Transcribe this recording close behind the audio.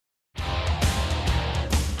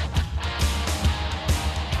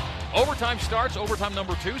Overtime starts. Overtime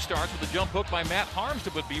number 2 starts with a jump hook by Matt Harms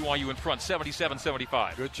to put BYU in front,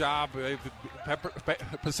 77-75. Good job.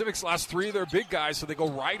 Pacific's last 3 of their big guys, so they go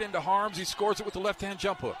right into Harms. He scores it with the left-hand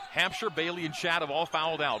jump hook. Hampshire, Bailey, and Chad have all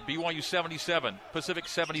fouled out. BYU 77, Pacific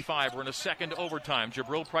 75. We're in a second overtime.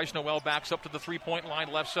 Jabril Price-Noel backs up to the three-point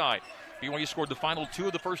line left side. BYU scored the final 2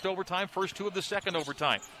 of the first overtime, first 2 of the second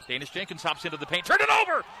overtime. Danish Jenkins hops into the paint, turn it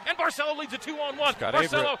over, and Barcelo leads a 2-on-1.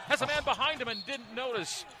 Barcelo has a man behind him and didn't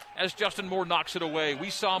notice as Justin Moore knocks it away.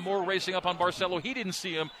 We saw Moore racing up on Barcelo. He didn't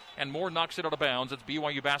see him, and Moore knocks it out of bounds. It's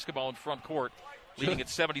BYU basketball in front court, leading at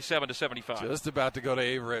 77-75. Just about to go to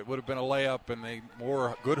Avery. It would have been a layup, and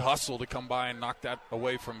more good hustle to come by and knock that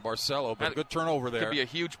away from Barcelo. But a good turnover there. Could be a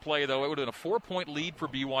huge play, though. It would have been a 4-point lead for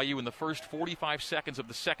BYU in the first 45 seconds of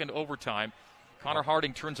the second overtime. Connor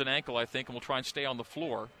Harding turns an ankle, I think, and will try and stay on the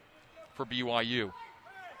floor for BYU.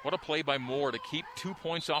 What a play by Moore to keep 2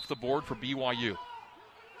 points off the board for BYU.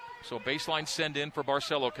 So baseline send in for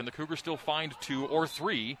Barcelo. Can the Cougars still find 2 or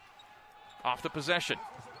 3 off the possession?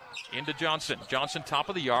 Into Johnson. Johnson, top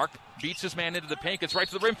of the arc, beats his man into the paint, gets right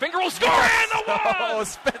to the rim. Finger will score, and the one! Oh,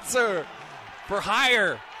 Spencer for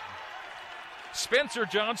higher. Spencer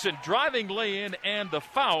Johnson driving lay-in and the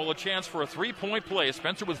foul, a chance for a 3-point play.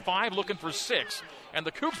 Spencer with 5 looking for 6, and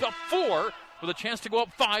the Cougs up 4 with a chance to go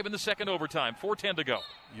up 5 in the second overtime. 4:10 to go.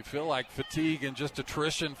 You feel like fatigue and just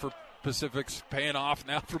attrition for Pacific's paying off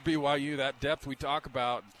now for BYU. That depth we talk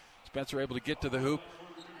about. Spencer able to get to the hoop.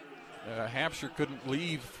 Hampshire couldn't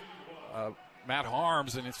leave Matt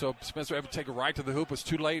Harms, and so Spencer able to take it right to the hoop. It was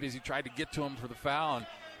too late as he tried to get to him for the foul, and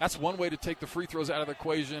that's one way to take the free throws out of the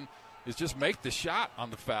equation is just make the shot on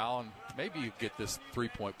the foul, and maybe you get this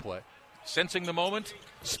 3-point play. Sensing the moment,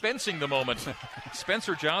 spencing the moment.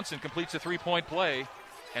 Spencer Johnson completes a 3-point play,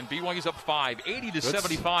 and BYU's up 5,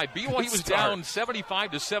 80-75. BYU was down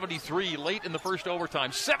 75-73 late in the first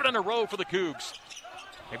overtime. 7 in a row for the Cougs.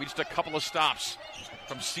 Maybe just a couple of stops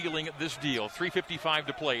from sealing this deal. 3:55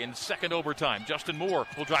 to play in second overtime. Justin Moore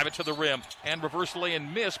will drive it to the rim and reverse lay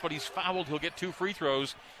and miss, but he's fouled. He'll get 2 free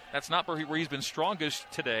throws. That's not where he's been strongest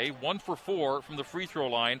today. 1 for 4 from the free throw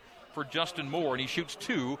line for Justin Moore, and he shoots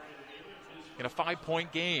 2 in a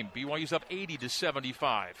 5-point game. BYU's up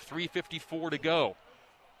 80-75. 3:54 to go.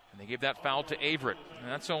 And they gave that foul to Averett. And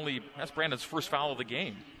that's Brandon's first foul of the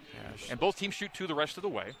game. Gosh. And both teams shoot 2 the rest of the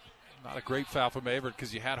way. Not a great foul from Averett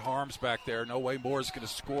because you had Harms back there. No way Moore's going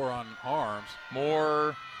to score on Harms.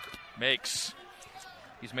 Moore makes.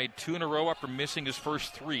 He's made 2 in a row after missing his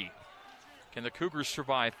first 3. Can the Cougars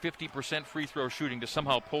survive 50% free throw shooting to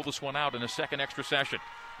somehow pull this one out in a second extra session?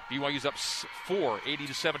 BYU's up 4,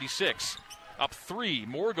 80-76. Up 3.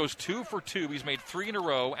 Moore goes 2 for 2. He's made 3 in a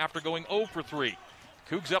row after going 0 for 3.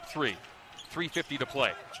 Cougs up 3. 3:50 to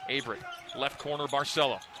play. Averett, left corner,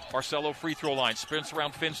 Barcelo. Barcelo free throw line, spins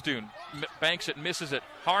around Finstoon, banks it, misses it.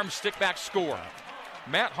 Harms stick back score.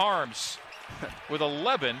 Matt Harms with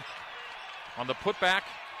 11 on the putback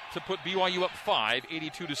to put BYU up 5,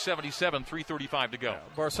 82-77, 3:35 to go.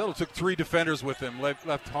 Barcelo took 3 defenders with him,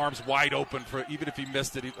 left Harms wide open for even if he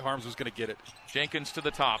missed it, Harms was going to get it. Jenkins to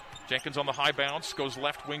the top. Jenkins on the high bounce, goes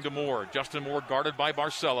left wing to Moore. Justin Moore guarded by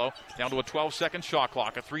Barcelo, down to a 12-second shot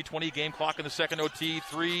clock, a 3:20 game clock in the second OT.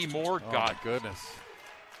 3 more, oh God. My goodness.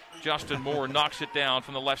 Justin Moore knocks it down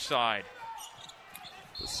from the left side.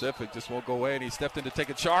 Pacific just won't go away, and he stepped in to take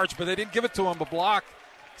a charge, but they didn't give it to him. A block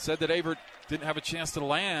said that Averett didn't have a chance to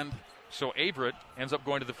land. So Averett ends up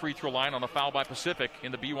going to the free throw line on a foul by Pacific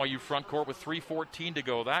in the BYU front court with 3:14 to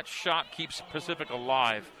go. That shot keeps Pacific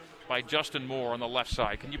alive by Justin Moore on the left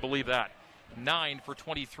side. Can you believe that? 9 for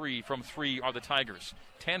 23 from 3 are the Tigers.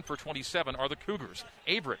 10 for 27 are the Cougars.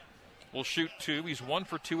 Averett will shoot 2. He's 1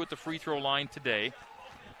 for 2 at the free throw line today.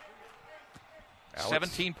 Alex.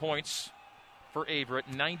 17 points for Averett,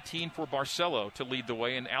 19 for Barcelo to lead the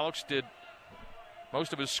way, and Alex did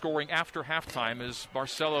most of his scoring after halftime as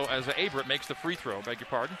Averett makes the free throw, beg your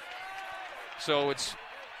pardon. So it's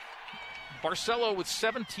Barcelo with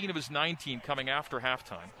 17 of his 19 coming after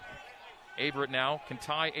halftime. Averett now can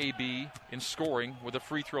tie AB in scoring with a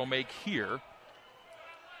free throw make here.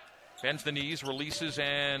 Bends the knees, releases,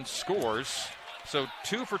 and scores. So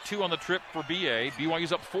 2 for 2 on the trip for BA.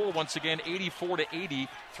 BYU's up 4 once again, 84-80,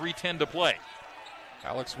 3:10 to play.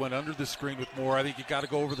 Alex went under the screen with Moore. I think you got to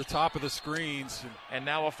go over the top of the screens. And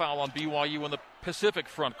now a foul on BYU in the Pacific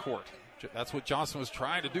front court. That's what Johnson was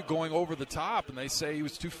trying to do, going over the top, and they say he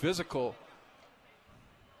was too physical.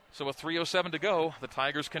 So with 3:07 to go, the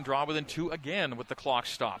Tigers can draw within 2 again with the clock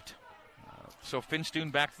stopped. So Finstoon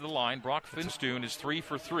back to the line. Brock Finstoon is 3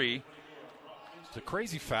 for 3. It's a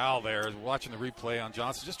crazy foul there. Watching the replay on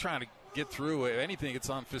Johnson, just trying to get through. If anything, it's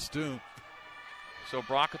on Finstoon. So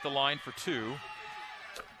Brock at the line for two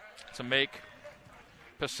to make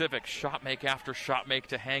Pacific shot make after shot make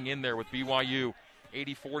to hang in there with BYU.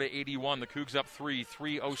 84-81. The Cougs up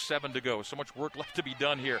 3:07 to go. So much work left to be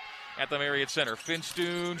done here at the Marriott Center.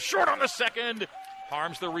 Finstoon short on the second.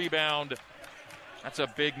 Harms the rebound. That's a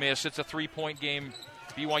big miss. It's a 3-point game.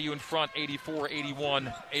 BYU in front,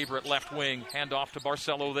 84-81. Averett left wing. Hand off to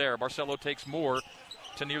Barcelo there. Barcelo takes more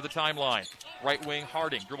to near the timeline. Right wing,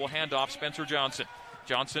 Harding. Dribble handoff, Spencer Johnson.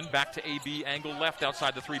 Johnson back to AB, angle left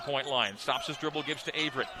outside the three-point line. Stops his dribble, gives to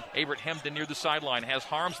Averett. Averett hemmed in near the sideline. Has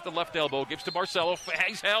Harms at the left elbow, gives to Barcelo.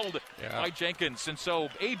 He's held by Jenkins. And so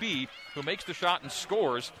AB, who makes the shot and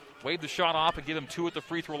scores, waved the shot off and give him two at the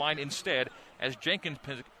free throw line instead as Jenkins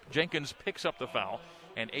picks up the foul.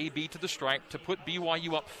 And AB to the stripe to put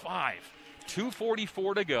BYU up 5.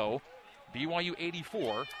 2:44 to go. BYU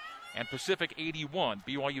 84 and Pacific 81.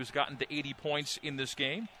 BYU's gotten to 80 points in this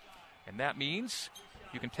game. And that means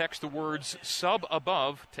you can text the words sub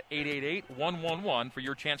above to 888-111 for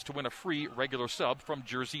your chance to win a free regular sub from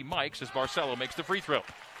Jersey Mike's as Barcelo makes the free throw.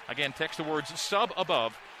 Again, text the words sub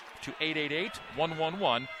above to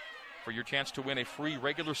 888-111 for your chance to win a free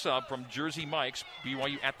regular sub from Jersey Mike's.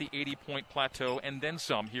 BYU at the 80-point plateau and then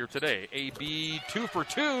some here today. AB 2 for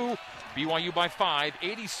 2. BYU by 5,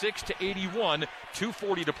 86-81,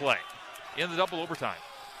 2:40 to play in the double overtime.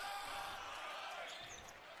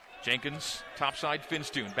 Jenkins, topside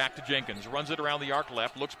Finstoon, back to Jenkins, runs it around the arc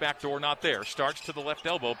left, looks back door, not there, starts to the left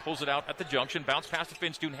elbow, pulls it out at the junction, bounce past to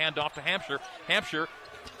Finstoon, hand off to Hampshire. Hampshire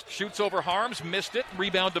shoots over Harms, missed it,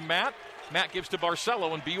 rebound to Matt. Matt gives to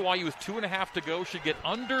Barcelo, and BYU with 2.5 to go should get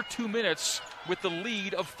under 2 minutes with the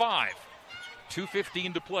lead of 5.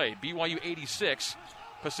 2:15 to play, BYU 86.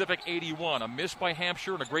 Pacific 81. A miss by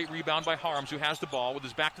Hampshire and a great rebound by Harms, who has the ball with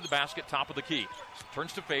his back to the basket, top of the key.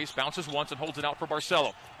 Turns to face, bounces once, and holds it out for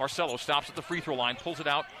Barcelo. Barcelo stops at the free throw line, pulls it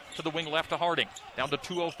out to the wing left to Harding. Down to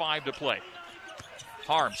 2:05 to play.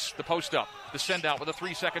 Harms, the post up, the send out with a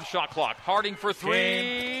 3-second shot clock. Harding for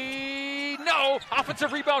three. No!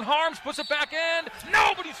 Offensive rebound. Harms puts it back in.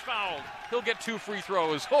 Nobody's fouled. He'll get 2 free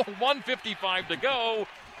throws. 1:55 to go.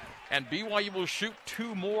 And BYU will shoot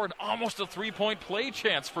 2 more and almost a 3-point play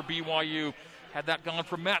chance for BYU. Had that gone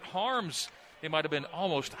for Matt Harms, they might have been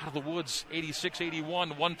almost out of the woods.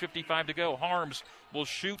 86-81, 1:55 to go. Harms will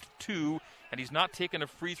shoot 2, and he's not taking a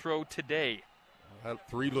free throw today. That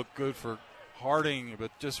 3 looked good for Harding,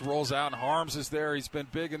 but just rolls out, and Harms is there. He's been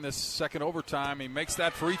big in this second overtime. He makes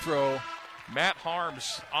that free throw. Matt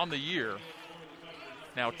Harms on the year,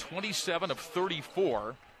 now 27 of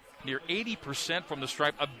 34. Near 80% from the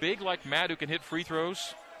stripe. A big like Matt who can hit free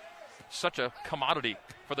throws. Such a commodity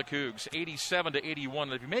for the Cougs.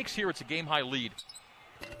 87-81. If he makes here, it's a game-high lead.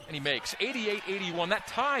 And he makes 88-81. That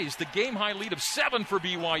ties the game-high lead of 7 for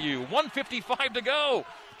BYU. 1:55 to go.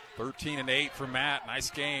 13 and 8 for Matt.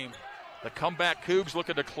 Nice game. The comeback Cougs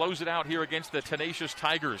looking to close it out here against the tenacious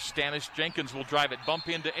Tigers. Stannis Jenkins will drive it. Bump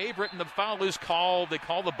into Averett, and the foul is called. They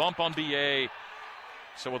call the bump on BA.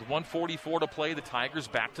 So with 1:44 to play, the Tigers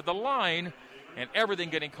back to the line, and everything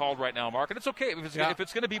getting called right now, Mark. And it's okay. If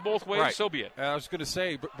it's going to be both ways, right. So be it. I was going to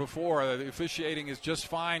say before, the officiating is just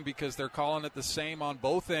fine because they're calling it the same on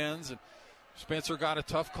both ends. And Spencer got a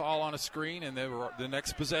tough call on a screen, and the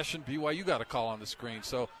next possession, BYU got a call on the screen.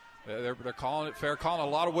 So they're calling it fair, calling a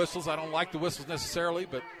lot of whistles. I don't like the whistles necessarily,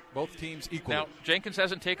 but both teams equal. Now, Jenkins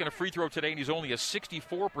hasn't taken a free throw today, and he's only a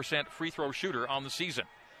 64% free throw shooter on the season.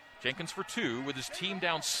 Jenkins for 2 with his team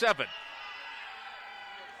down 7.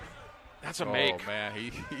 That's a make. Oh, man,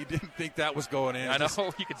 he didn't think that was going in. I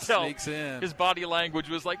know, you could tell. Sneaks in. His body language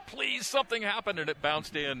was like, please, something happened, and it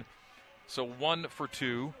bounced in. So 1 for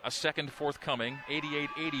 2, a second forthcoming,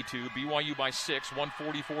 88-82, BYU by 6,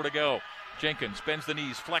 1:44 to go. Jenkins bends the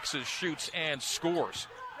knees, flexes, shoots, and scores.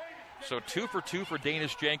 So 2 for 2 for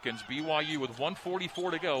Danish Jenkins. BYU with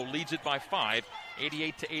 1:44 to go leads it by 5,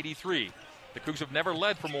 88-83. The Cougs have never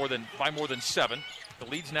led by more than 7. The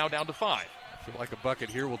lead's now down to 5. I feel like a bucket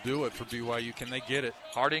here will do it for BYU. Can they get it?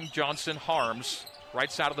 Harding, Johnson, Harms,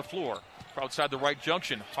 right side of the floor. Outside the right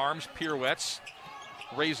junction, Harms pirouettes,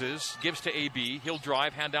 raises, gives to AB. He'll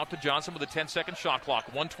drive, hand out to Johnson with a 10-second shot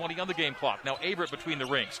clock. 1:20 on the game clock. Now Averett between the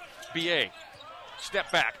rings. BA,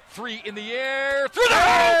 step back, 3 in the air, through the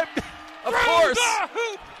hoop! Of course! The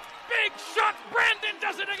hoop! Big shot, Brandon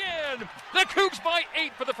does it again! The Cougs by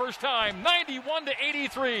 8 for the first time,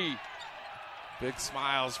 91-83. Big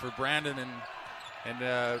smiles for Brandon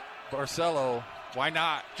and Barcelo. Why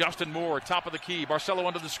not? Justin Moore, top of the key. Barcelo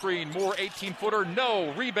under the screen. Moore, 18-footer.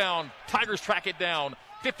 No. Rebound. Tigers track it down.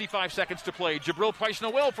 55 seconds to play. Jabril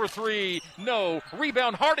Price-Noel for three. No.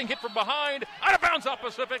 Rebound. Harding hit from behind. Out of bounds off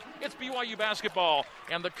Pacific. It's BYU basketball.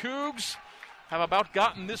 And the Cougs have about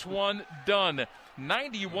gotten this one done.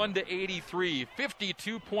 91-83.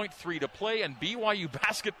 52.3 to play. And BYU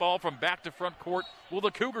basketball from back to front court. Will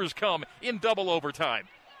the Cougars come in double overtime?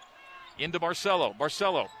 Into Barcelo.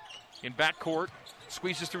 Barcelo in backcourt.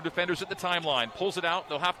 Squeezes through defenders at the timeline. Pulls it out.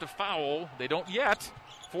 They'll have to foul. They don't yet.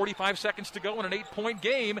 45 seconds to go in an 8-point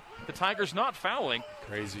game. The Tigers not fouling.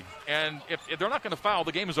 Crazy. And if they're not going to foul,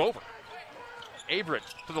 the game is over. Averett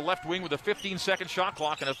to the left wing with a 15-second shot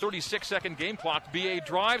clock and a 36-second game clock. BA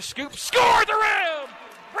drive, scoop, score the rim!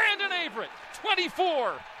 Brandon Averett,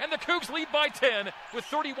 24. And the Cougs lead by 10 with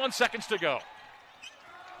 31 seconds to go.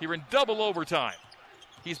 Here in double overtime.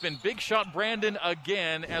 He's been big shot Brandon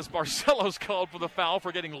again as Barcelo's called for the foul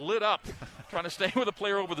for getting lit up, trying to stay with a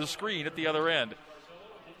player over the screen at the other end.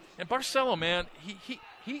 And Barcelo, man, he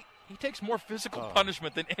takes more physical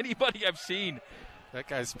punishment than anybody I've seen. That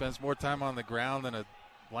guy spends more time on the ground than a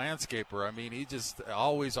landscaper. I mean, he just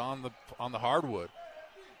always on the hardwood.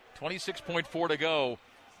 26.4 to go.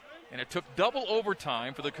 And it took double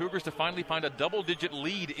overtime for the Cougars to finally find a double-digit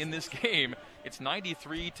lead in this game. It's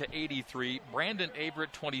 93-83. Brandon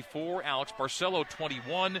Averett, 24. Alex Barcelo,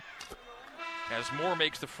 21. As Moore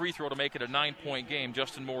makes the free throw to make it a 9-point game,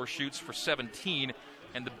 Justin Moore shoots for 17.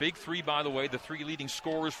 And the big three, by the way, the three leading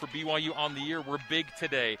scorers for BYU on the year were big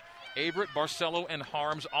today. Averett, Barcelo, and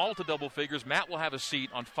Harms all to double figures. Matt will have a seat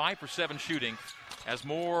on 5 for 7 shooting as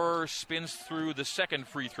Moore spins through the second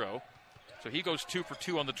free throw. So he goes 2 for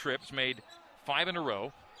 2 on the trip. He's made 5 in a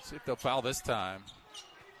row. See if they'll foul this time.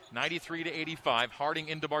 93-85. Harding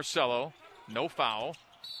into Barcelo. No foul.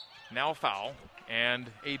 Now foul. And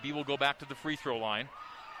AB will go back to the free throw line.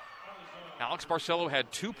 Alex Barcelo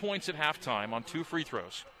had 2 points at halftime on 2 free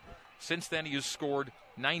throws. Since then, he has scored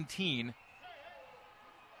 19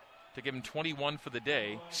 to give him 21 for the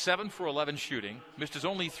day. 7 for 11 shooting. Missed his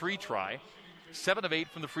only 3 try. 7 of 8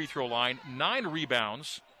 from the free throw line. 9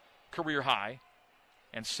 rebounds, career high,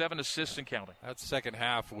 and 7 assists and counting. That second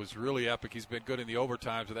half was really epic. He's been good in the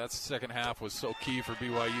overtime, so that second half was so key for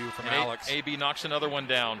BYU from and Alex. AB knocks another one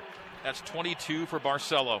down. That's 22 for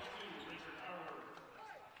Barcelo.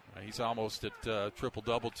 He's almost at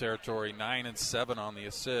triple-double territory, 9 and 7 on the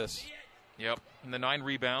assists. Yep, and the 9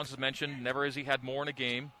 rebounds, as mentioned, never has he had more in a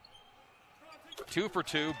game. 2 for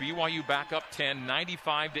 2, BYU back up 10,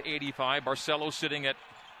 95-85. Barcelo sitting at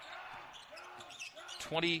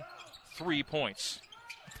 23 points.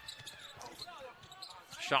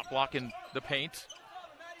 Shot block in the paint.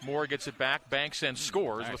 Moore gets it back, banks and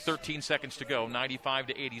scores with 13 seconds to go,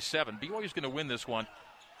 95-87. BYU's going to win this one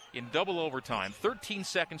in double overtime. 13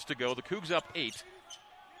 seconds to go. The Cougs up 8.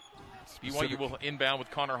 BYU will inbound with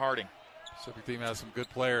Connor Harding. Pacific team has some good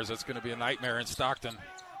players. That's going to be a nightmare in Stockton.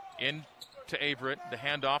 In to Averett, the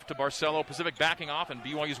handoff to Barcelo. Pacific backing off, and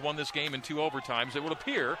BYU's won this game in 2 overtimes. It would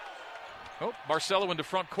appear. Oh, Barcelo into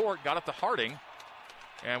front court, got it to Harding.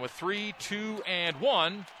 And with 3, 2, and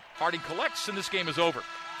 1, Harding collects, and this game is over.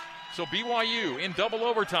 So BYU in double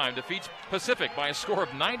overtime defeats Pacific by a score of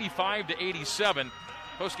 95-87.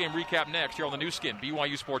 Post-game recap next here on the new skin,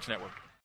 BYU Sports Network.